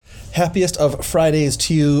Happiest of Fridays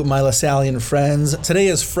to you, my LaSallian friends. Today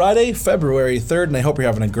is Friday, February 3rd, and I hope you're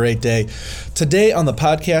having a great day. Today on the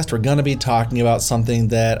podcast, we're going to be talking about something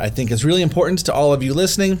that I think is really important to all of you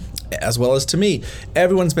listening, as well as to me.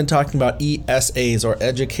 Everyone's been talking about ESAs, or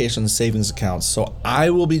Education Savings Accounts. So I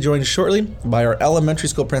will be joined shortly by our elementary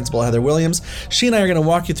school principal, Heather Williams. She and I are going to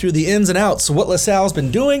walk you through the ins and outs, what LaSalle's been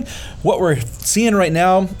doing, what we're seeing right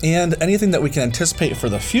now, and anything that we can anticipate for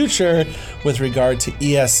the future with regard to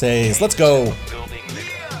ESAs. Let's go.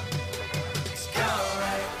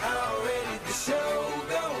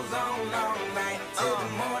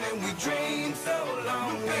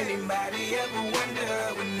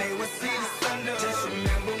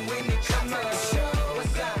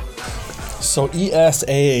 So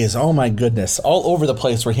ESAs, oh my goodness, all over the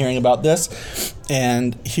place we're hearing about this.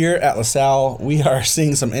 And here at LaSalle, we are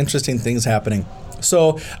seeing some interesting things happening.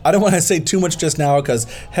 So I don't want to say too much just now because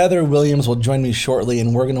Heather Williams will join me shortly,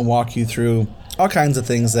 and we're going to walk you through all kinds of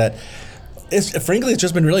things that, frankly, it's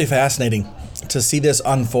just been really fascinating to see this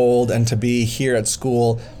unfold and to be here at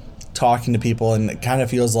school talking to people, and it kind of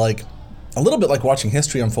feels like a little bit like watching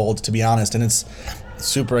history unfold, to be honest, and it's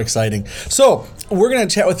super exciting. So we're going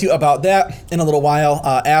to chat with you about that in a little while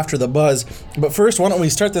after the buzz. But first, why don't we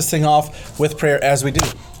start this thing off with prayer as we do.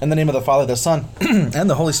 In the name of the Father, the Son, and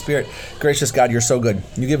the Holy Spirit. Gracious God, you're so good.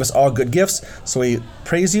 You give us all good gifts, so we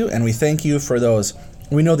praise you and we thank you for those.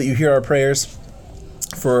 We know that you hear our prayers,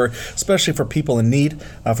 especially for people in need,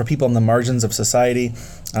 for people on the margins of society,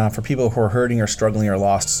 for people who are hurting or struggling or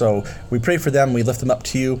lost. So we pray for them. We lift them up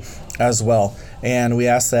to you as well. And we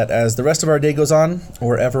ask that as the rest of our day goes on,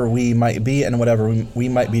 wherever we might be and whatever we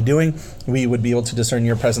might be doing, we would be able to discern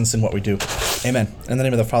your presence in what we do. Amen. In the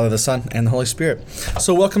name of the Father, the Son, and the Holy Spirit.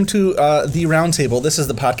 So welcome to the Roundtable. This is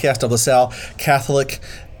the podcast of LaSalle Catholic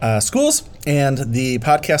Schools, and the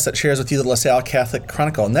podcast that shares with you the LaSalle Catholic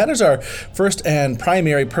Chronicle. And that is our first and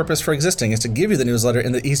primary purpose for existing, is to give you the newsletter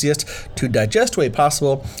in the easiest to digest way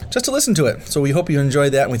possible, just to listen to it. So we hope you enjoy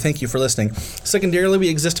that, and we thank you for listening. Secondarily, we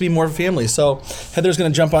exist to be more family. So Heather's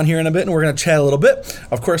going to jump on here in a bit, and we're going to chat a little bit.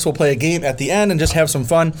 Of course, we'll play a game at the end and just have some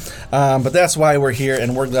fun. But that's why we're here,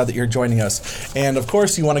 and we're glad that you're joining us. And of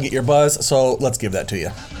course, you want to get your buzz, so let's give that to you.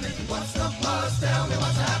 What's the buzz? Tell me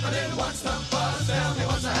what's happening. What's the buzz? Tell me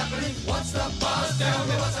what's happening. What's the buzz? Tell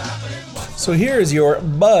me what's happening. So here is your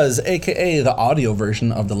buzz, aka the audio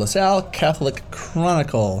version of the LaSalle Catholic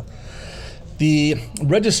Chronicle. The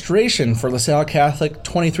registration for LaSalle Catholic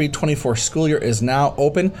 23-24 school year is now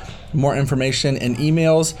open. More information and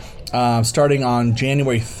emails starting on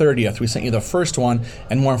January 30th. We sent you the first one,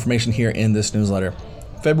 and more information here in this newsletter.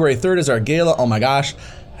 February 3rd is our gala. Oh my gosh,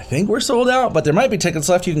 I think we're sold out, but there might be tickets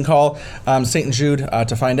left. You can call St. Jude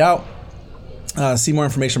to find out. See more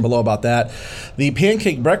information below about that. The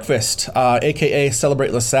Pancake Breakfast, aka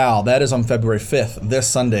Celebrate LaSalle, that is on February 5th, this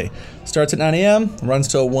Sunday. Starts at 9 a.m., runs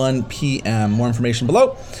till 1 p.m. More information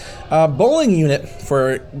below. Bowling unit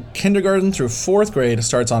for kindergarten through 4th grade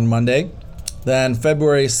starts on Monday. Then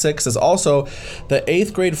February 6th is also the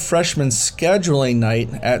 8th grade freshman scheduling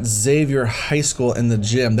night at Xavier High School in the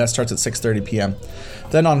gym. That starts at 6:30 p.m.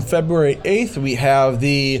 Then on February 8th, we have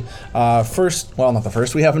we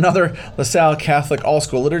have another LaSalle Catholic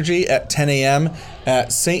All-School Liturgy at 10 a.m.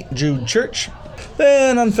 at St. Jude Church.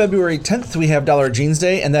 Then on February 10th, we have Dollar Jeans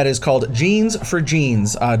Day, and that is called Jeans for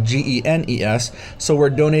Genes, Genes. So we're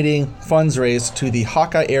donating funds raised to the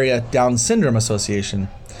Hawkeye Area Down Syndrome Association.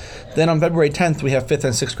 Then on February 10th, we have 5th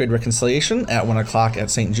and 6th grade reconciliation at 1 o'clock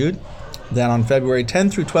at St. Jude. Then on February 10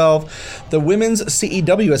 through 12, the women's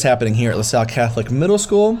CEW is happening here at LaSalle Catholic Middle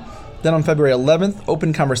School. Then on February 11th,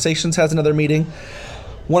 Open Conversations has another meeting,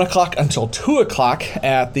 1 o'clock until 2 o'clock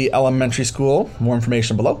at the elementary school. More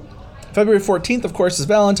information below. February 14th, of course, is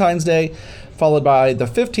Valentine's Day, followed by the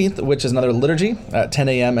 15th, which is another liturgy at 10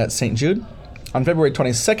 a.m. at St. Jude. On February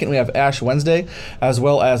 22nd, we have Ash Wednesday, as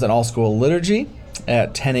well as an all-school liturgy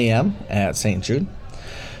at 10 a.m. at St. Jude.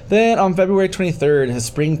 Then on February 23rd is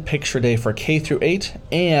Spring Picture Day for K through 8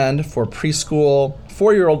 and for preschool,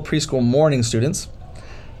 4-year-old preschool morning students.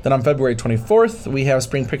 Then on February 24th, we have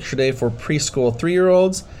Spring Picture Day for preschool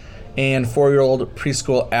 3-year-olds and 4-year-old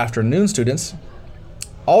preschool afternoon students.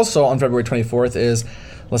 Also on February 24th is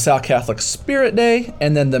LaSalle Catholic Spirit Day,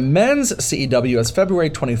 and then the men's CEW is February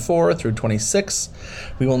 24 through 26.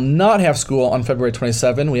 We will not have school on February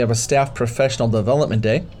 27. We have a Staff Professional Development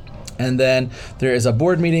Day. And then there is a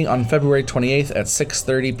board meeting on February 28th at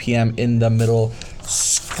 6:30 p.m. in the middle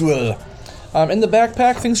school. In the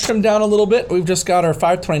backpack, things trimmed down a little bit. We've just got our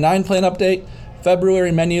 529 plan update,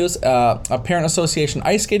 February menus, a Parent Association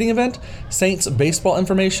ice skating event, Saints baseball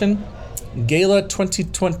information, Gala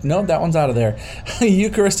 2020. No, that one's out of there.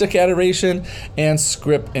 Eucharistic adoration and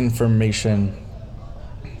script information.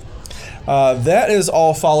 That is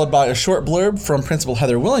all followed by a short blurb from Principal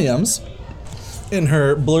Heather Williams. In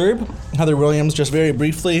her blurb, Heather Williams just very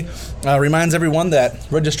briefly reminds everyone that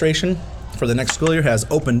registration for the next school year has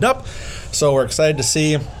opened up. So we're excited to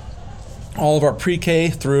see all of our pre-K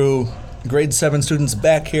through grade 7 students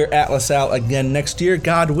back here at LaSalle again next year,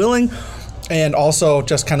 God willing. And also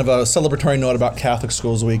just kind of a celebratory note about Catholic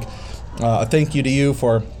Schools Week. A thank you to you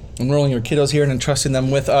for enrolling your kiddos here and entrusting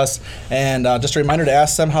them with us. And just a reminder to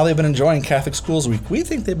ask them how they've been enjoying Catholic Schools Week. We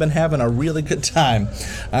think they've been having a really good time.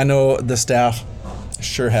 I know the staff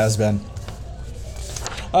sure has been.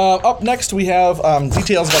 Up next, we have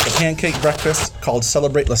details about the pancake breakfast called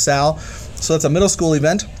Celebrate LaSalle. So that's a middle school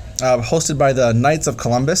event hosted by the Knights of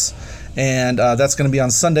Columbus. And that's going to be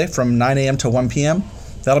on Sunday from 9 a.m. to 1 p.m.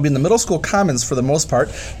 That'll be in the middle school commons for the most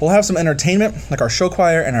part. We'll have some entertainment, like our show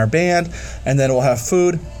choir and our band, and then we'll have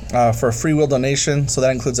food for a free will donation. So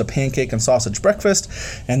that includes a pancake and sausage breakfast.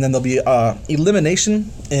 And then there'll be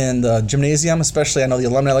elimination in the gymnasium, especially I know the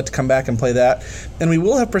alumni like to come back and play that. And we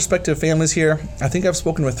will have prospective families here. I think I've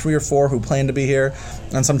spoken with 3 or 4 who plan to be here.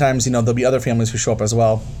 And sometimes, there'll be other families who show up as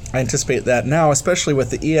well. I anticipate that now, especially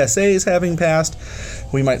with the ESAs having passed,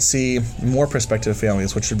 we might see more prospective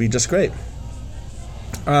families, which would be just great.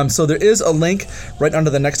 So there is a link right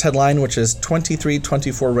under the next headline, which is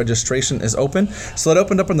 2324 registration is open. So it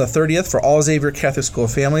opened up on the 30th for all Xavier Catholic School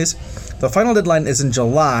families. The final deadline is in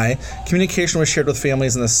July. Communication was shared with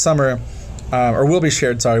families in the summer, or will be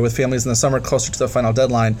shared, with families in the summer closer to the final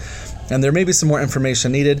deadline. And there may be some more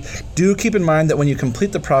information needed. Do keep in mind that when you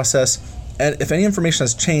complete the process, and if any information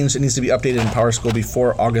has changed, it needs to be updated in PowerSchool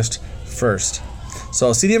before August 1st.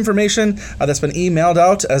 So see the information that's been emailed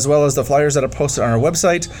out, as well as the flyers that are posted on our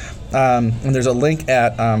website. And there's a link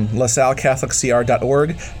at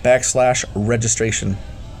lasallecatholicCR.org/registration.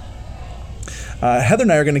 Heather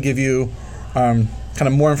and I are going to give you kind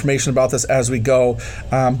of more information about this as we go.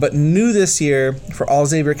 But new this year for all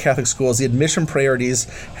Xavier Catholic schools, the admission priorities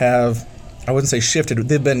have, I wouldn't say shifted,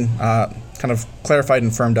 they've been kind of clarified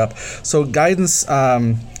and firmed up. So guidance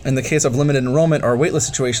in the case of limited enrollment or waitlist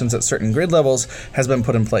situations at certain grade levels has been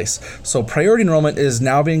put in place. So priority enrollment is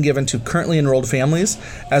now being given to currently enrolled families,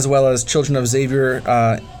 as well as children of Xavier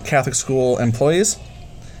Catholic School employees,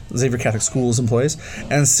 Xavier Catholic Schools employees,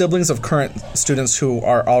 and siblings of current students who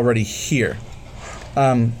are already here.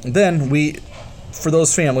 Then for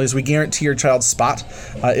those families, we guarantee your child's spot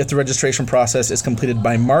if the registration process is completed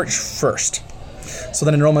by March 1st. So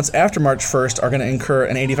then enrollments after March 1st are going to incur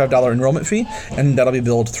an $85 enrollment fee, and that'll be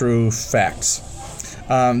billed through fax.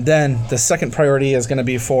 Then the second priority is going to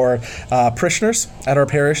be for parishioners at our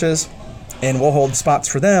parishes, and we'll hold spots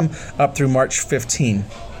for them up through March 15.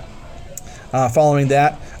 Following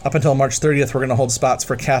that, up until March 30th, we're going to hold spots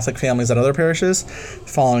for Catholic families at other parishes.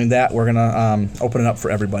 Following that, we're going to open it up for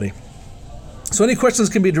everybody. So any questions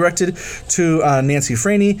can be directed to Nancy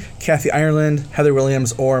Franey, Kathy Ireland, Heather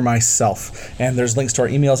Williams, or myself. And there's links to our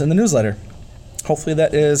emails in the newsletter. Hopefully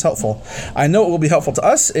that is helpful. I know what will be helpful to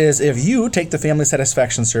us is if you take the Family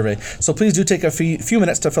Satisfaction Survey. So please do take a few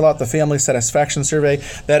minutes to fill out the Family Satisfaction Survey.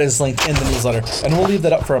 That is linked in the newsletter. And we'll leave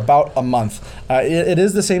that up for about a month. It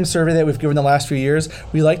is the same survey that we've given the last few years.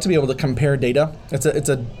 We like to be able to compare data. It's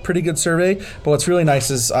a pretty good survey, but what's really nice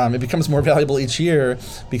is it becomes more valuable each year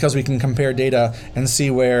because we can compare data and see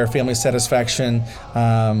where family satisfaction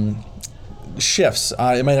shifts.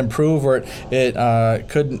 It might improve, or it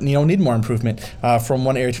could need more improvement from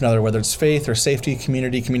one area to another, whether it's faith or safety,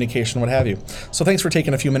 community, communication, what have you. So thanks for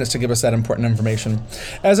taking a few minutes to give us that important information.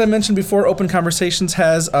 As I mentioned before, Open Conversations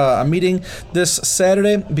has a meeting this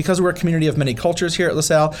Saturday. Because we're a community of many cultures here at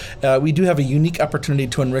LaSalle, we do have a unique opportunity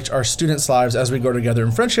to enrich our students' lives as we go together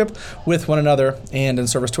in friendship with one another and in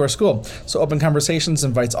service to our school. So Open Conversations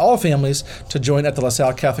invites all families to join at the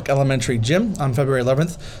LaSalle Catholic Elementary Gym on February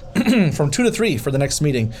 11th from 2 to 3 for the next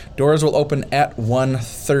meeting. Doors will open at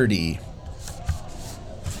 1:30.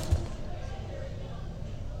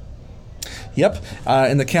 Yep,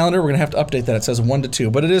 in the calendar we're going to have to update that. It says 1 to 2,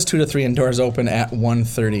 but it is 2 to 3 and doors open at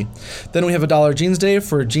 1:30. Then we have a $1 Jeans Day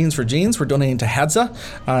for Jeans for Jeans. We're donating to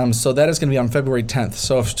HADSA, so that is going to be on February 10th.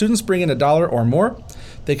 So if students bring in $1 or more,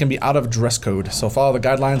 they can be out of dress code. So follow the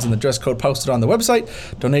guidelines and the dress code posted on the website.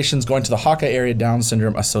 Donations going to the Hawkeye Area Down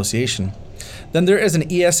Syndrome Association. Then there is an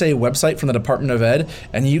ESA website from the Department of Ed,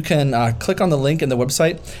 and you can click on the link in the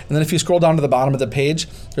website, and then if you scroll down to the bottom of the page,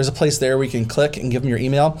 there's a place there where you can click and give them your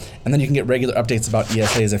email, and then you can get regular updates about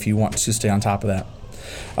ESAs if you want to stay on top of that.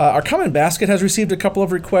 Our Common Basket has received a couple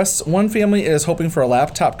of requests. One family is hoping for a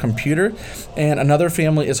laptop computer, and another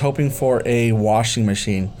family is hoping for a washing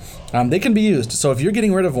machine. They can be used, so if you're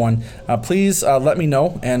getting rid of one, please let me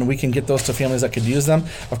know, and we can get those to families that could use them.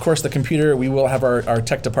 Of course, the computer, we will have our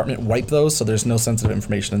tech department wipe those, so there's no sensitive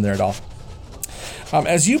information in there at all.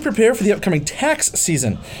 As you prepare for the upcoming tax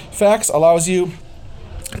season, Fax allows you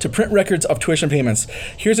to print records of tuition payments.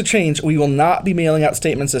 Here's a change. We will not be mailing out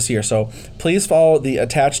statements this year, so please follow the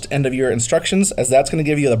attached end-of-year instructions, as that's going to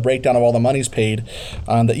give you the breakdown of all the monies paid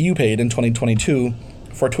that you paid in 2022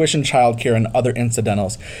 for tuition, childcare, and other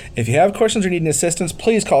incidentals. If you have questions or need any assistance,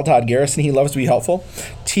 please call Todd Garrison. He loves to be helpful.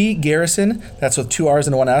 T. Garrison, that's with 2 R's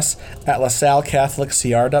and 1 S, at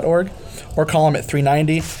lasallecatholicCR.org, or call him at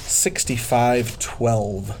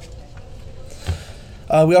 390-6512.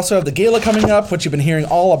 We also have the gala coming up, which you've been hearing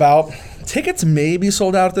all about. Tickets may be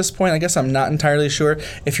sold out at this point. I guess I'm not entirely sure.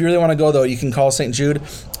 If you really want to go, though, you can call St. Jude.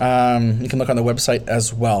 You can look on the website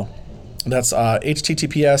as well. That's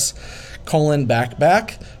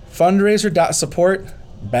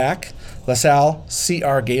https://fundraiser.support/back LaSalle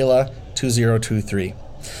CR Gala 2023.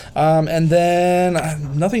 And then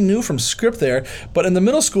nothing new from script there, but in the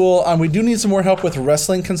middle school, we do need some more help with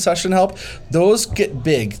wrestling concession help. Those get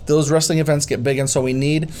big. Those wrestling events get big, and so we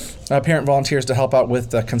need parent volunteers to help out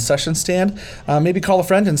with the concession stand. Maybe call a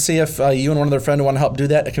friend and see if you and one other friend want to help do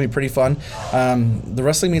that. It can be pretty fun. The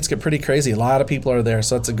wrestling meets get pretty crazy. A lot of people are there,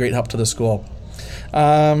 so it's a great help to the school.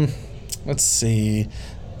 Let's see.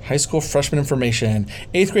 High school freshman information.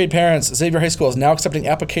 8th grade parents, Xavier High School is now accepting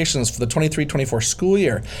applications for the 23-24 school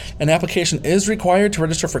year. An application is required to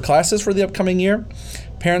register for classes for the upcoming year.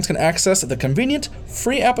 Parents can access the convenient,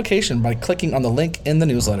 free application by clicking on the link in the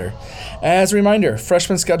newsletter. As a reminder,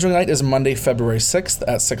 freshman scheduling night is Monday, February 6th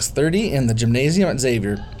at 6:30 in the gymnasium at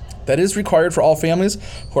Xavier. That is required for all families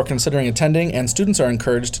who are considering attending, and students are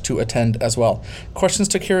encouraged to attend as well. Questions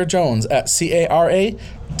to Kara Jones at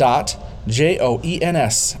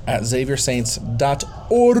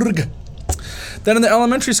cara.joens@xaviersaints.org. Then in the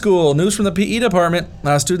elementary school, news from the PE department.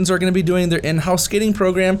 Students are going to be doing their in-house skating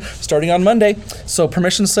program starting on Monday. So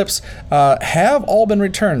permission slips have all been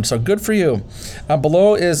returned, so good for you.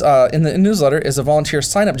 Below is, in the newsletter, is a volunteer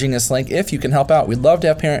sign-up Genius link if you can help out. We'd love to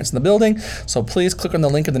have parents in the building, so please click on the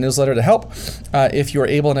link in the newsletter to help if you are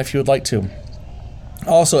able and if you would like to.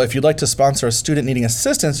 Also, if you'd like to sponsor a student needing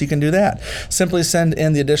assistance, you can do that. Simply send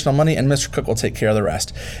in the additional money, and Mr. Cook will take care of the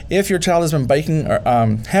rest. If your child has been biking or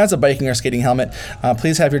has a biking or skating helmet,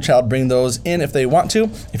 please have your child bring those in if they want to.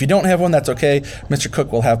 If you don't have one, that's okay. Mr.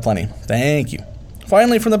 Cook will have plenty. Thank you.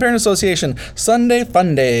 Finally, from the Parent Association, Sunday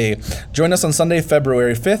Fun Day. Join us on Sunday,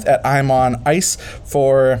 February 5th at I'm on Ice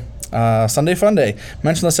for Sunday Fun Day.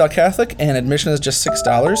 Mention LaSalle Catholic, and admission is just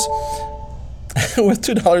 $6. With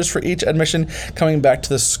 $2 for each admission coming back to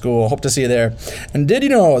the school. Hope to see you there. And did you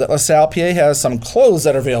know that LaSalle PA has some clothes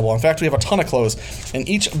that are available? In fact, we have a ton of clothes in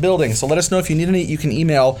each building. So let us know if you need any. You can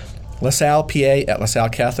email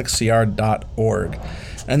lasallepa@lasallecatholicCR.org.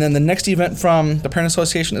 And then the next event from the Parent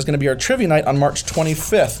Association is going to be our trivia night on March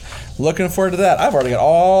 25th. Looking forward to that. I've already got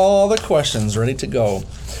all the questions ready to go.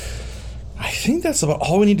 I think that's about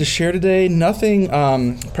all we need to share today. Nothing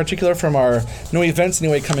particular from our no events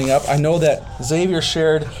anyway coming up. I know that Xavier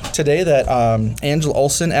shared today that Angela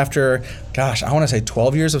Olson, after, I want to say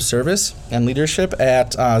 12 years of service and leadership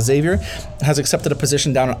at Xavier, has accepted a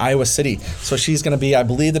position down in Iowa City. So she's going to be, I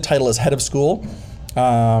believe the title is head of school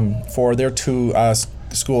for their two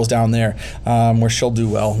schools down there, where she'll do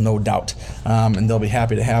well, no doubt, and they'll be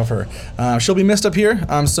happy to have her. She'll be missed up here,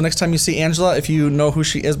 so next time you see Angela, if you know who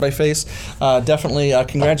she is by face, definitely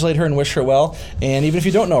congratulate her and wish her well. And even if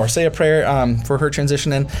you don't know her, say a prayer for her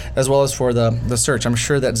transition in, as well as for the search. I'm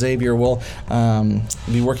sure that Xavier will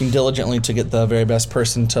be working diligently to get the very best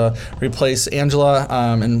person to replace Angela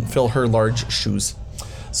and fill her large shoes.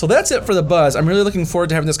 So that's it for the buzz. I'm really looking forward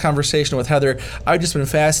to having this conversation with Heather. I've just been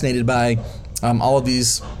fascinated by all of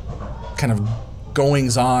these kind of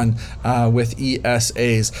goings on with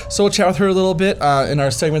ESAs. So we'll chat with her a little bit in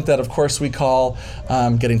our segment that, of course, we call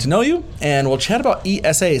Getting to Know You, and we'll chat about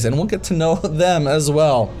ESAs, and we'll get to know them as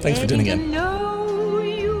well. Thanks for tuning in. Getting to know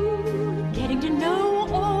you, getting to know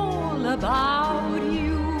all about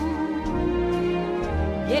you,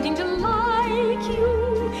 getting to like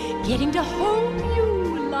you, getting to hope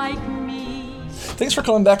you like me. Thanks for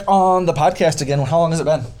coming back on the podcast again. How long has it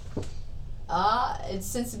been? It's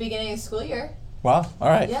since the beginning of the school year. Wow. All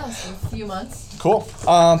right. Yeah, so a few months. Cool.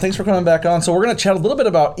 Thanks for coming back on. So we're going to chat a little bit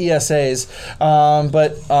about ESAs,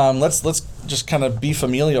 but let's just kind of be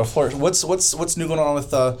familial first. What's new going on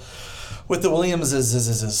with the Williams?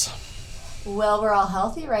 Well, we're all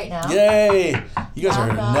healthy right now. Yay! You guys are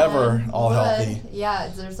Knock on never all wood. healthy. Yeah,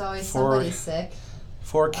 there's always For- somebody sick.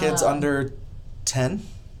 4 kids Um, under 10?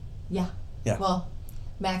 Yeah. Yeah. Well,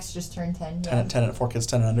 Max just turned 10. 10, 10 and 4 kids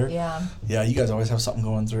 10 and under? Yeah. Yeah, you guys always have something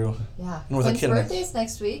going through. Yeah. And with a Quinn's kid in it. birthday's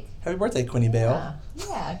next week. Happy birthday, Quinny Bale.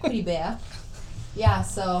 Yeah, Quitty Bear. Yeah,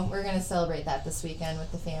 so we're going to celebrate that this weekend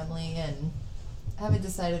with the family, and I haven't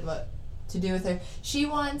decided what to do with her. She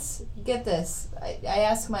wants, get this, I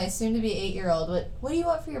asked my soon-to-be 8-year-old, what do you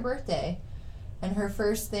want for your birthday? And her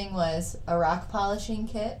first thing was a rock polishing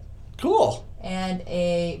kit Cool. and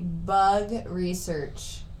a bug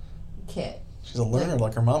research kit. She's a learner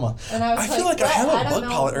like her mama. And I was feel like I what? have a I don't bug know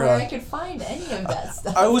polish. where I could find any of that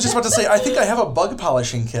stuff. I was just about to say, I think I have a bug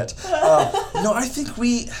polishing kit. No, I think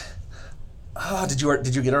we. Did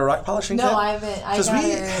you get a rock polishing kit? No, I haven't. I 'Cause got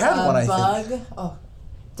we her had a one, I bug. think. Oh,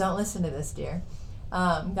 don't listen to this, dear.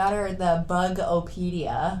 Got her the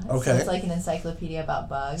Bugopedia. So Okay. it's like an encyclopedia about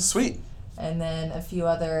bugs. Sweet. And then a few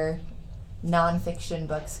other nonfiction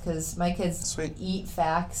books because my kids Sweet. eat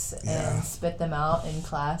facts Yeah. and spit them out in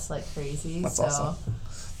class like crazy. That's so awesome.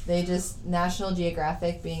 they just National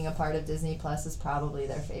Geographic being a part of Disney Plus is probably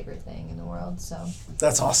their favorite thing in the world. So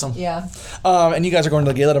That's awesome. yeah, And you guys are going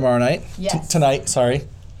to the gala tomorrow night? Yes. Tonight, sorry.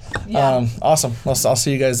 yeah, Awesome. I'll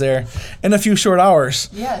see you guys there in a few short hours.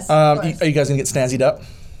 yes. Are Of course. you guys going to get snazzied up?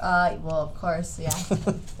 Well, of course, yeah,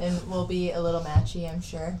 and we'll be a little matchy, I'm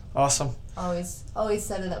sure. Awesome. Always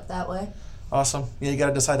set it up that way. Awesome. Yeah, you got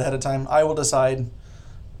to decide ahead of time. I will decide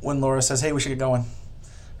when Laura says, hey, we should get going.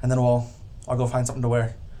 And then I'll go find something to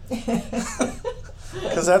wear.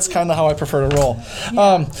 Because that's kind of how I prefer to roll.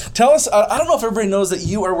 Tell us, I don't know if everybody knows that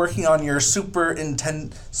you are working on your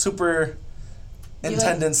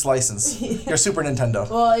superintendent's license. Your Super Nintendo.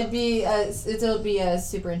 Well, it'll be a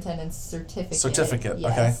superintendent's certificate. Certificate,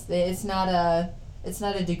 yes. Okay. It's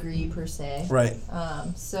not a degree per se. Right.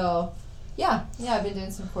 So, yeah, I've been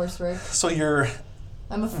doing some coursework. So you're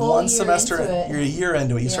I'm a full one year semester, into it. you're a year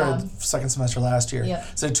into it. You Yeah. started second semester last year. Yep.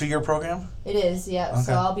 Is it a 2-year program? It is, yeah. Okay.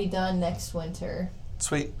 So I'll be done next winter.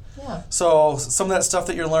 Sweet. Yeah. So some of that stuff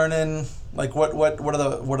that you're learning, like what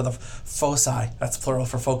are the foci? That's plural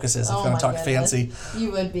for focuses. If you want to talk goodness. fancy,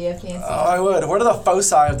 You would be a fancy. I would. What are the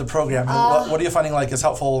foci of the program? What are you finding like is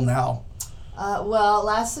helpful now? Well,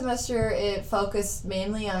 last semester it focused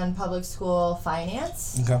mainly on public school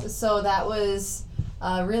finance. Okay. So that was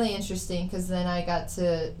really interesting because then I got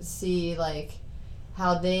to see like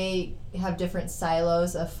how they have different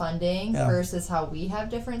silos of funding Yeah. versus how we have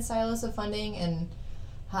different silos of funding, and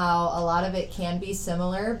how a lot of it can be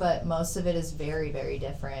similar, but most of it is very, very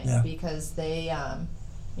different Yeah. because they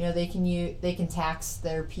they can tax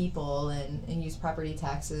their people and use property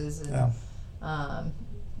taxes, and Yeah.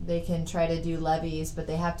 they can try to do levies, but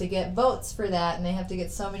they have to get votes for that, and they have to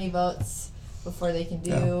get so many votes before they can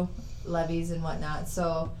do levies and whatnot.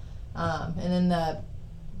 So, and then the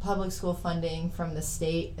public school funding from the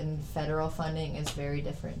state and federal funding is very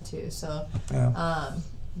different too. So, Yeah.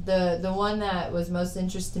 the one that was most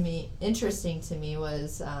interesting to me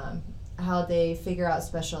was how they figure out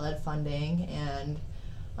special ed funding, and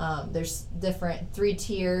there's different 3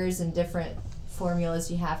 tiers and different formulas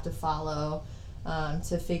you have to follow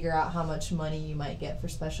to figure out how much money you might get for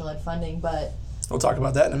special ed funding. But We'll talk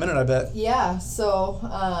about that in a minute, I bet. yeah, so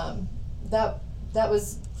that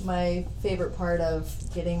was my favorite part of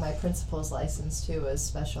getting my principal's license too, was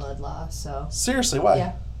special ed law. So Seriously, why?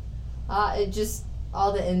 yeah, it just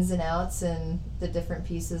all the ins and outs and the different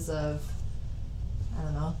pieces of, I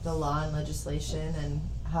don't know, the law and legislation and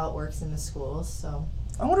how it works in the schools. So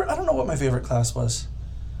I don't know what my favorite class was.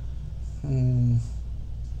 I mean,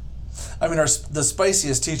 the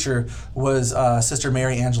spiciest teacher was Sister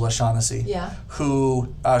Mary Angela Shaughnessy, yeah,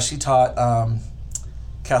 who she taught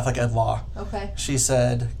Catholic ed law. okay, She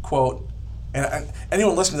said, quote, and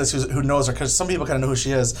anyone listening to this who knows her, because some people kind of know who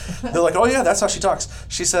she is, they're like, oh yeah, that's how she talks.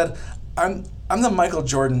 She said, I'm the Michael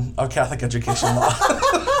Jordan of Catholic education law.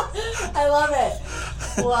 I love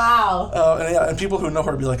it. Wow. And people who know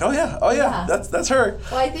her would be like, oh yeah, Yeah. that's her.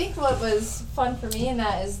 Well, I think what was fun for me in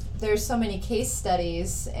that is there's so many case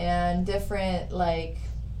studies and different, like,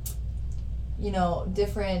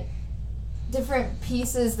 different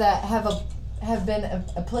pieces that have been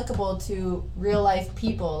applicable to real life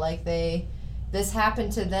people. Like this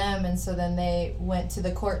happened to them, and so then they went to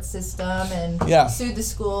the court system and Yeah. sued the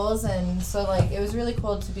schools, and so like it was really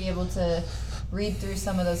cool to be able to read through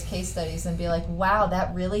some of those case studies and be like, wow,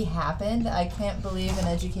 that really happened. I can't believe an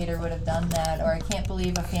educator would have done that, or I can't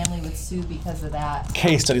believe a family would sue because of that.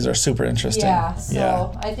 Case studies are super interesting. Yeah,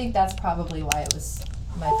 so I think that's probably why it was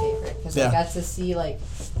my favorite, because Yeah. I got to see like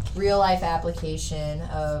real life application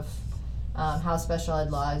of how special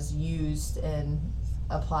ed law is used and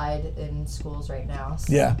applied in schools right now.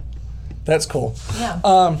 So, Yeah, that's cool.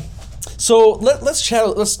 yeah. So let's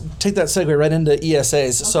chat. Let's take that segue right into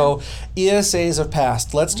ESAs. So ESAs have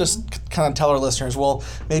passed. Let's just kind of tell our listeners. We'll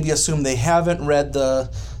maybe assume they haven't read the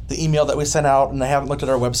email that we sent out and they haven't looked at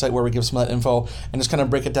our website where we give some of that info, and just kind of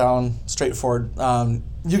break it down straightforward.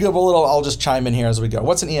 You give a little. I'll just chime in here as we go.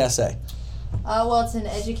 What's an ESA? Well, it's an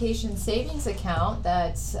education savings account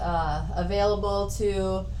that's available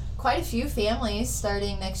to quite a few families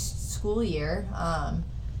starting next school year.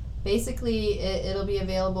 Basically, it'll be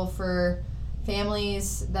available for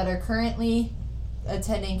families that are currently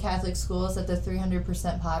attending Catholic schools at the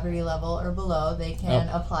 300% poverty level or below. They can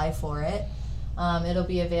apply for it. It'll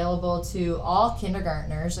be available to all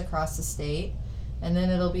kindergartners across the state. And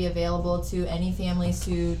then it'll be available to any families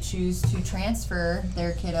who choose to transfer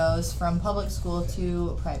their kiddos from public school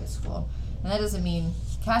to private school. And that doesn't mean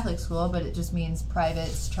Catholic school, but it just means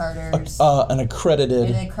privates, charters, And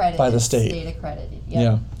accredited by the state. State accredited.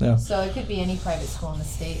 Yep. Yeah. So it could be any private school in the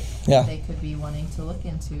state Yeah. that they could be wanting to look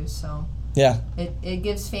into. So Yeah. it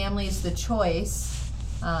gives families the choice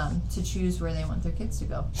to choose where they want their kids to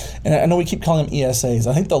go. And I know we keep calling them ESAs.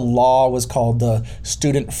 I think the law was called the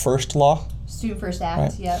Student First Law. Student First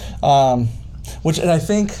Act. Right. Yep. And I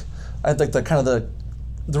think the kind of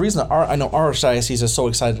the reason that I know our diocese is so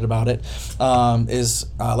excited about it is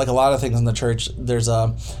like a lot of things in the church. There's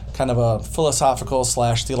a kind of a philosophical /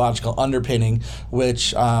 theological underpinning,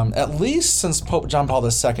 which at least since Pope John Paul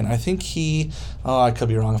II, I think I could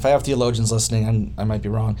be wrong. If I have theologians listening, I might be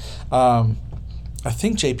wrong. I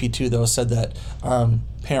think JP2 though said that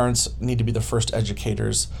parents need to be the first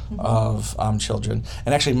educators of children.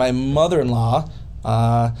 And actually, my mother-in-law,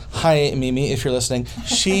 hi Mimi, if you're listening,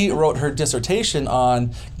 she wrote her dissertation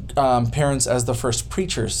on parents as the first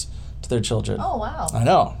preachers to their children. Oh wow. I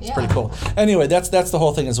know, it's pretty cool. Anyway, that's the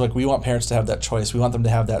whole thing. Is like we want parents to have that choice. We want them to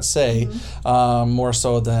have that say, more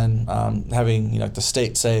so than having like the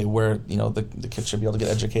state say where the kids should be able to get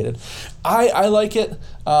educated. I like it.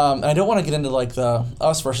 I don't want to get into like the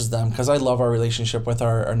us versus them because I love our relationship with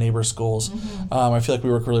our neighbor schools. I feel like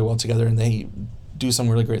we work really well together, and they do some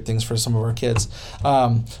really great things for some of our kids.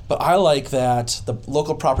 But I like that the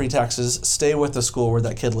local property taxes stay with the school where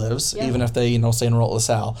that kid lives, even if they, say enroll at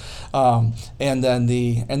LaSalle. And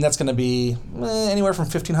that's going to be anywhere from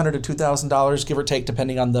 $1,500 to $2,000, give or take,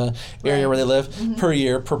 depending on the area where they live, per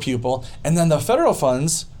year, per pupil. And then the federal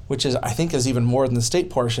funds, which I think is even more than the state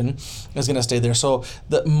portion, is going to stay there. So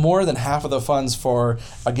more than half of the funds for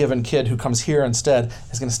a given kid who comes here instead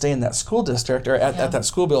is going to stay in that school district or at that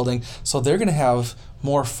school building. So they're going to have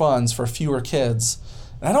more funds for fewer kids.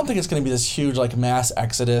 And I don't think it's going to be this huge mass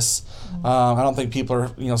exodus. I don't think people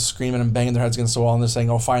are screaming and banging their heads against the wall and they're saying,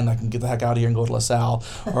 "Oh, fine, I can get the heck out of here and go to LaSalle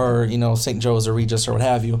or St. Joe's or Regis or what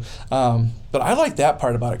have you." But I like that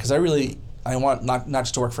part about it because I want not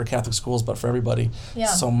just to work for Catholic schools, but for everybody. Yeah.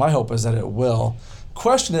 So my hope is that it will.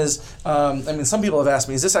 Question is, some people have asked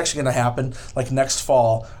me, is this actually going to happen? Like next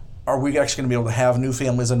fall, are we actually going to be able to have new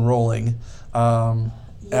families enrolling at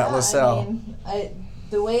LaSalle?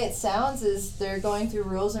 The way it sounds is they're going through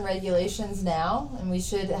rules and regulations now, and we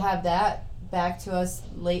should have that back to us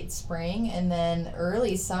late spring, and then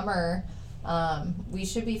early summer. We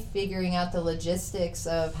should be figuring out the logistics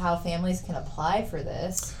of how families can apply for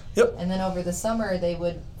this. Yep. And then over the summer, they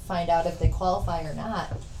would find out if they qualify or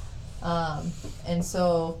not. And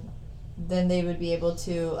so then they would be able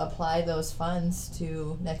to apply those funds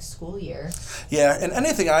to next school year. Yeah, and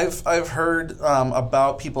anything I've heard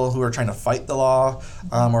about people who are trying to fight the law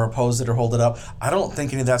or oppose it or hold it up, I don't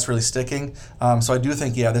think any of that's really sticking. So I do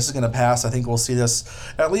think, this is going to pass. I think we'll see this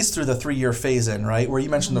at least through the 3-year phase-in, right? Where you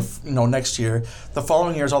mentioned next year, the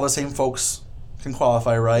following years, all the same folks can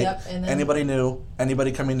qualify, right? Yep. And then anybody new,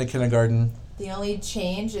 anybody coming to kindergarten. The only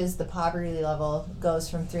change is the poverty level goes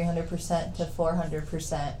from 300% to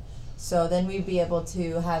 400%. So then we'd be able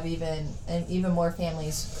to have even more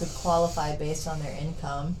families could qualify based on their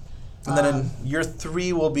income. And then in year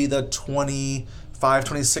 3 will be the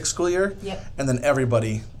 25-26 school year. Yep. And then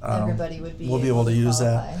everybody would be able to use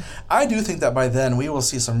qualify. that. I do think that by then we will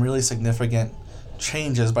see some really significant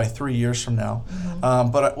changes by 3 years from now.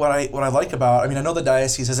 But what I like about, I know the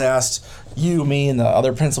diocese has asked you, me, and the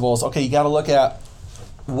other principals, okay, you got to look at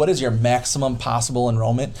what is your maximum possible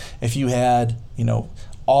enrollment if you had,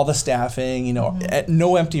 all the staffing,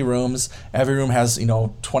 no empty rooms. Every room has,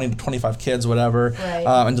 20 to 25 kids, whatever. Right.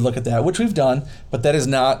 And to look at that, which we've done, but that is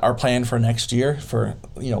not our plan for next year. For,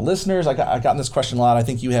 listeners, I've gotten this question a lot. I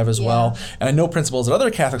think you have as well. And I know principals at other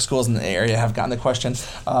Catholic schools in the area have gotten the question,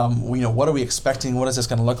 what are we expecting? What is this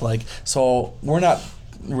going to look like? So we're not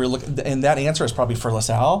we're looking, and that answer is probably for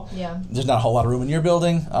LaSalle. Yeah. There's not a whole lot of room in your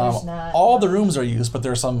building. There's not, All no. the rooms are used, but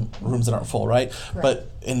there are some rooms that aren't full, right? But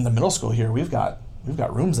in the middle school here, we've got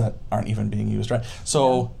rooms that aren't even being used, right?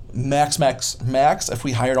 So max, if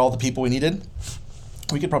we hired all the people we needed,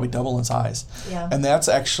 we could probably double in size. Yeah. And that's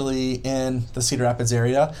actually in the Cedar Rapids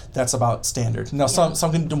area. That's about standard. Now,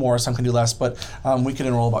 some can do more, some can do less, but we could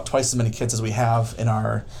enroll about twice as many kids as we have in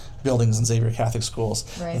our buildings in Xavier Catholic schools.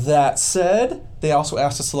 Right. That said, they also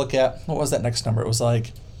asked us to look at, what was that next number? It was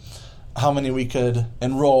like how many we could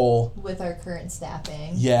enroll. With our current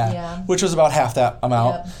staffing. Yeah, which was about half that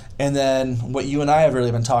amount. Yep. And then what you and I have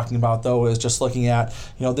really been talking about, though, is just looking at,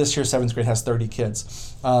 this year 7th grade has 30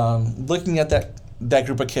 kids. Looking at that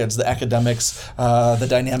group of kids, the academics, the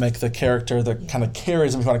dynamic, the character, the kind of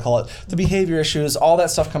charism, if you want to call it, the behavior issues, all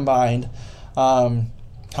that stuff combined, how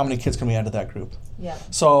many kids can we add to that group? Yeah.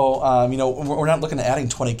 So, we're not looking at adding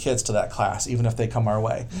 20 kids to that class, even if they come our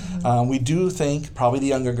way. We do think probably the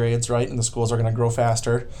younger grades, right, and the schools are going to grow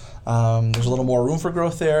faster. There's a little more room for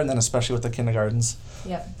growth there, and then especially with the kindergartens.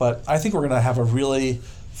 Yep. But I think we're going to have a really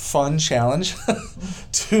fun challenge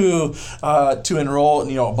to enroll,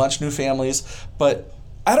 a bunch of new families. But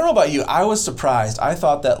I don't know about you. I was surprised. I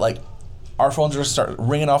thought that our phones are going to start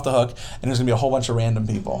ringing off the hook, and there's going to be a whole bunch of random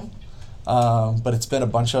people. But it's been a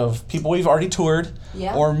bunch of people we've already toured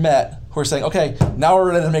or met who are saying, okay, now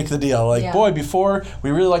we're ready to make the deal. Boy, before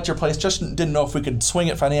we really liked your place, just didn't know if we could swing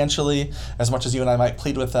it financially as much as you and I might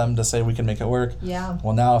plead with them to say we can make it work. Yeah.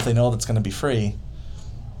 Well, now if they know that's going to be free.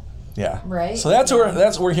 Yeah. Right. So that's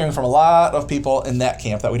what we're hearing from a lot of people in that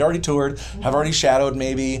camp that we'd already toured, have already shadowed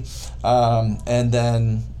maybe, and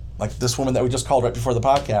then like this woman that we just called right before the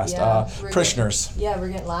podcast, parishioners. We're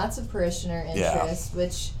getting lots of parishioner interest,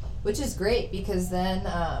 which is great because then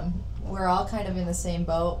we're all kind of in the same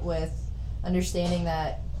boat with understanding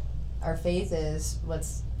that our faith is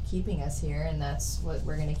what's keeping us here, and that's what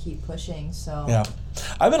we're going to keep pushing. So yeah,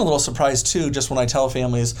 I've been a little surprised too, just when I tell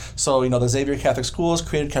families. So the Xavier Catholic Schools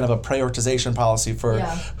created kind of a prioritization policy for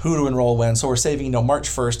who to enroll when. So we're saving, March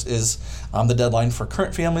 1st is the deadline for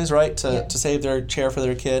current families, right, to save their chair for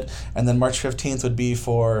their kid, and then March 15th would be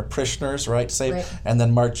for parishioners, right, to save, and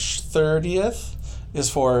then March 30th is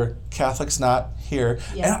for Catholics not here.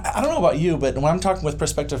 Yeah. And I don't know about you, but when I'm talking with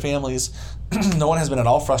prospective families, no one has been at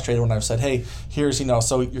all frustrated when I've said, hey, here's,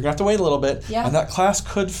 so you're going to have to wait a little bit. Yeah. And that class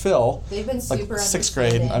could fill. They've been super 6th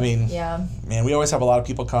grade. I mean, man, we always have a lot of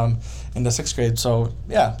people come into 6th grade. So,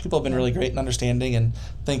 people have been really great and understanding, and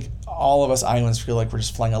I think all of us Iowans feel like we're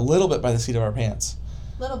just flying a little bit by the seat of our pants.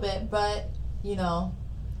 A little bit, but,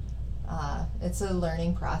 it's a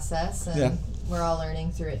learning process, and we're all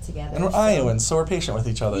learning through it together. And we're Iowans, so we're patient with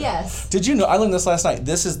each other. Yes. Did you know, I learned this last night,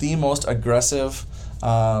 this is the most aggressive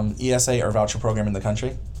ESA or voucher program in the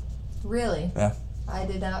country. Really? Yeah. I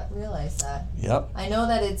did not realize that. Yep. I know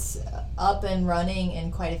that it's up and running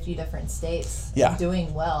in quite a few different states. Yeah. And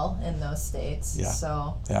doing well in those states. Yeah.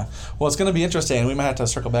 So. Yeah. Well, it's going to be interesting. We might have to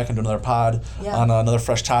circle back into another pod on another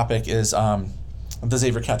fresh topic is the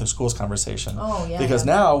Xavier Catholic Schools conversation. Oh, yeah. Because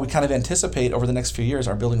now we kind of anticipate over the next few years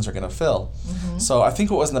our buildings are going to fill. Mm-hmm. So I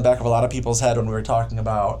think what was in the back of a lot of people's head when we were talking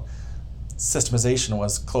about systemization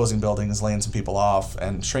was closing buildings, laying some people off,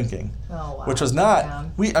 and shrinking. Oh, wow. Which was not,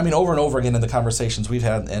 over and over again in the conversations we've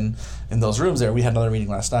had in those rooms there. We had another meeting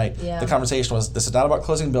last night. Yeah. The conversation was, this is not about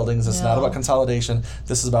closing buildings, this is not about consolidation,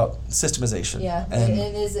 this is about systemization. Yeah,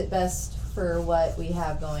 and is it best for what we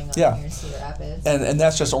have going on here in Cedar Rapids? And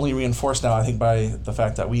that's just only reinforced now, I think, by the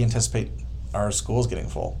fact that we anticipate our schools getting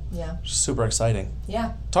full. Yeah. Which is super exciting.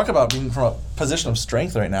 Yeah. Talk about being from a position of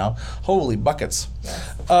strength right now. Holy buckets.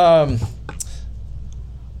 Yeah.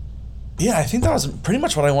 I think that was pretty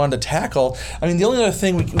much what I wanted to tackle. I mean, the only other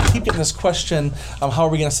thing, we keep getting this question, how are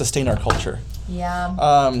we going to sustain our culture?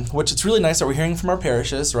 Yeah. Which it's really nice that we're hearing from our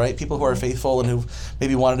parishes, right? People who are faithful and who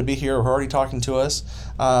maybe wanted to be here or who are already talking to us.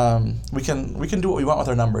 We can do what we want with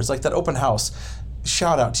our numbers. Like that open house.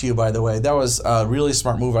 Shout out to you, by the way. That was a really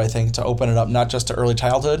smart move, I think, to open it up not just to early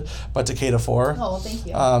childhood, but to K-4. Oh, well, thank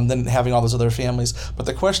you. Then having all those other families. But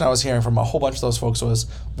the question I was hearing from a whole bunch of those folks was,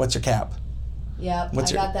 what's your cap? Yeah, I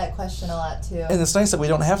got that question a lot too. And it's nice that we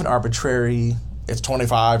don't have an arbitrary, it's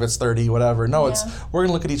 25, it's 30, whatever. No, it's we're going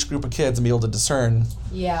to look at each group of kids and be able to discern.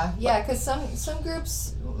 Yeah, because some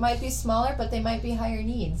groups might be smaller, but they might be higher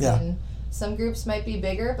needs. Yeah. And some groups might be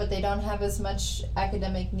bigger, but they don't have as much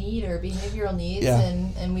academic need or behavioral needs, Yeah.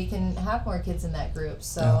 and we can have more kids in that group.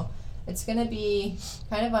 So it's going to be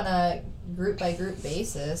kind of on a group-by-group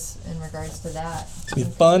basis in regards to that. It's going to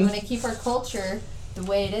be fun. We want to keep our culture the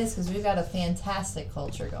way it is because we've got a fantastic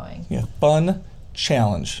culture going. Yeah, fun,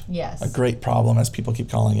 challenge. Yes. A great problem, as people keep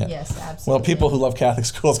calling it. Yes, absolutely. Well, people who love Catholic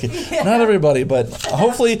schools, not everybody, but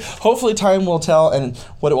hopefully time will tell, and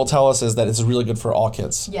what it will tell us is that it's really good for all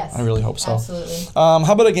kids. Yes. I really hope so. Absolutely. How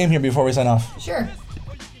about a game here before we sign off? Sure.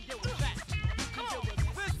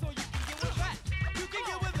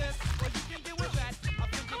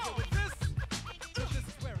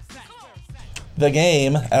 The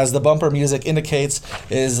game, as the bumper music indicates,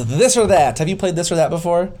 is This or That. Have you played This or That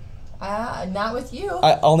before? Not with you.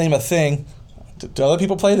 I'll name a thing. Do other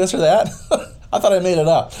people play This or That? I thought I made it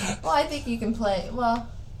up. Well, I think you can play. Well,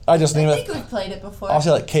 I just name I it. think we've played it before. I'll say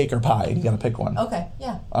like cake or pie. You gotta pick one. Okay.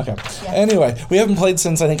 Yeah. Okay. Yeah. Anyway, we haven't played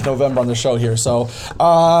since I think November on the show here, so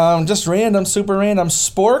just random, super random.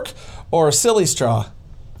 Spork or Silly Straw?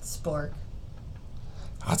 Spork.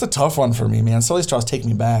 That's a tough one for me, man. Silly Straws take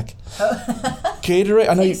me back. Gatorade.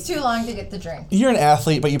 I know Takes too long to get the drink. you're an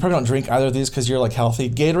athlete, but you probably don't drink either of these because you're like healthy.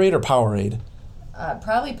 Gatorade or Powerade?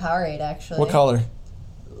 Probably Powerade, actually. What color?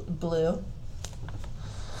 Blue.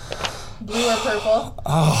 Blue or purple?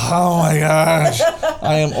 Oh my gosh.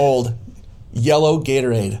 I am old. Yellow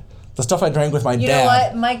Gatorade. The stuff I drank with my You dad. know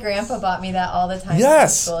what? My grandpa bought me that all the time.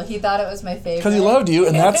 Yes. In high school. He thought it was my favorite. Because he loved you,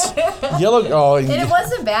 and that's yellow. Oh, And it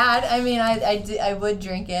wasn't bad. I mean, I would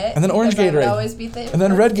drink it. And then orange I would Gatorade. always be and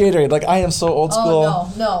then red Gatorade. Like, I am so old school.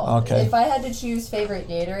 Oh, no. Okay. If I had to choose favorite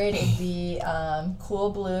Gatorade, it'd be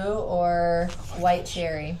Cool Blue or White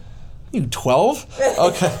Cherry. You 12?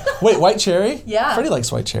 Okay. Wait, white cherry? Yeah. Freddie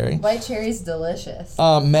likes white cherry. White Cherry's delicious.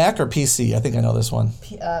 Mac or PC? I think I know this one.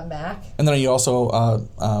 Mac. And then are you also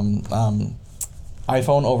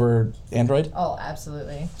iPhone over Android? Oh,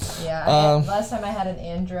 absolutely. Yeah. Last time I had an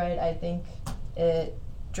Android, I think it.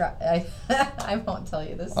 I won't tell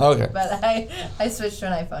you this. Okay. But I switched to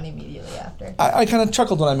an iPhone immediately after. I kind of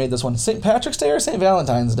chuckled when I made this one. St. Patrick's Day or St.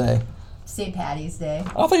 Valentine's Day? St. Patty's Day.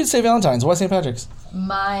 I thought you'd say Valentine's. Why St. Patrick's?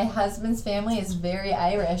 My husband's family is very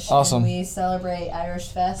Irish. Awesome. And we celebrate Irish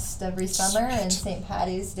Fest every summer, and St.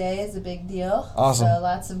 Patty's Day is a big deal. Awesome. So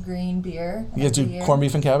lots of green beer. You guys do every year. corned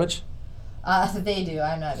beef and cabbage? They do.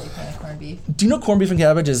 I'm not a big fan of corned beef. Do you know corned beef and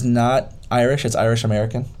cabbage is not Irish, it's Irish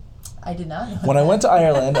American? I did not know When I that. went to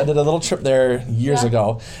Ireland, I did a little trip there years Yeah.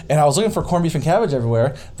 ago, and I was looking for corned beef and cabbage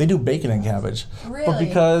everywhere. They do bacon and cabbage. But Really?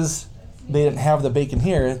 because they didn't have the bacon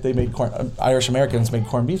here, they made Irish Americans made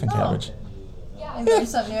corned beef and cabbage. Yeah, I learn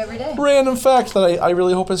something new every day. Random fact that I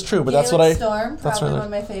really hope is true, but that's what I... Storm, that's probably what I- one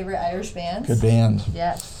of my favorite Irish bands. Good band.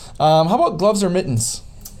 Yeah. How about gloves or mittens?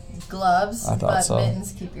 Gloves, I thought but so.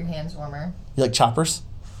 mittens keep your hands warmer. You like choppers?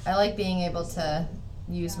 I like being able to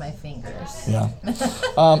use my fingers. Yeah.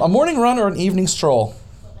 A morning run or an evening stroll?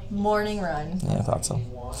 Morning run, Yeah, I thought so.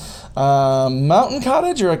 Mountain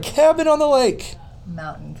cottage or a cabin on the lake?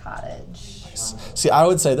 mountain cottage. See, I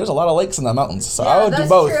would say there's a lot of lakes in the mountains, so I would do that's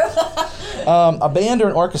both. True. A band or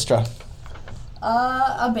an orchestra?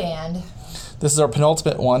 A band. This is our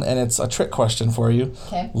penultimate one, and it's a trick question for you.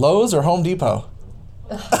 Okay. Lowe's or Home Depot?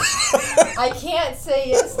 I can't say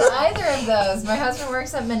yes to either of those. My husband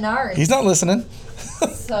works at Menards. He's not listening.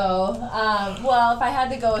 So, well, if I had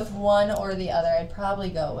to go with one or the other, I'd probably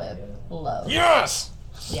go with Lowe's. Yes!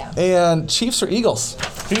 Yeah. And Chiefs or Eagles?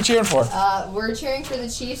 Who are you cheering for? We're cheering for the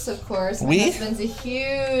Chiefs, of course. My We? husband's a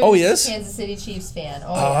huge Oh, he is? Kansas City Chiefs fan.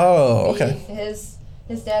 Oh, yeah. okay.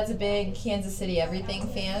 His dad's a big Kansas City everything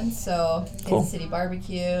fan, so Cool. Kansas City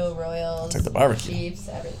barbecue, Royals, Take the barbecue. Chiefs,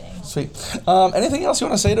 everything. Sweet. Anything else you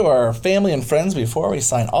want to say to our family and friends before we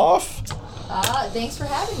sign off? Thanks for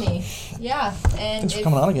having me. Yeah, and Thanks for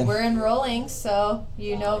coming on again. We're enrolling, so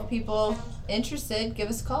people interested, give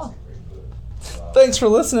us a call. Thanks for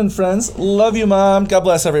listening, friends. Love you, Mom. God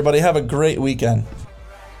bless everybody. Have a great weekend.